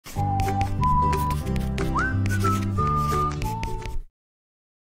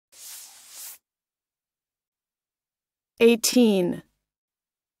18,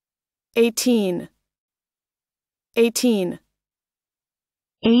 18, 18.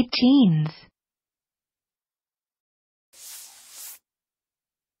 18s.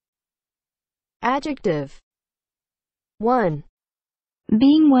 Adjective. 1.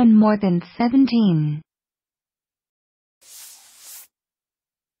 Being one more than 17.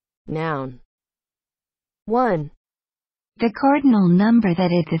 Noun. 1. The cardinal number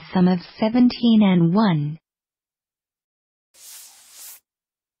that is the sum of 17 and 1.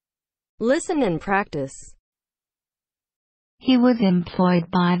 Listen and practice. He was employed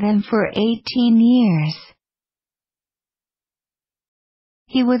by them for 18 years.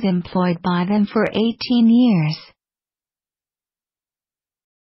 He was employed by them for 18 years.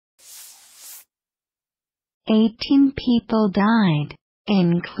 18 people died,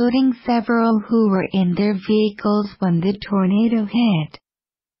 including several who were in their vehicles when the tornado hit.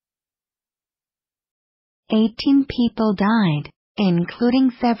 18 people died,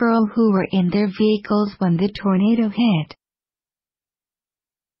 including several who were in their vehicles when the tornado hit.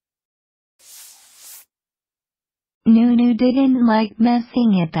 Nunu didn't like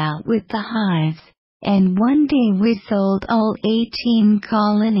messing about with the hives, and one day we sold all 18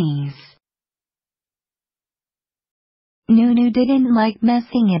 colonies. Nunu didn't like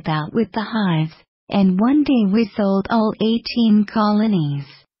messing about with the hives, and one day we sold all 18 colonies.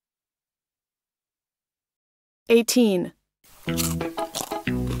 18.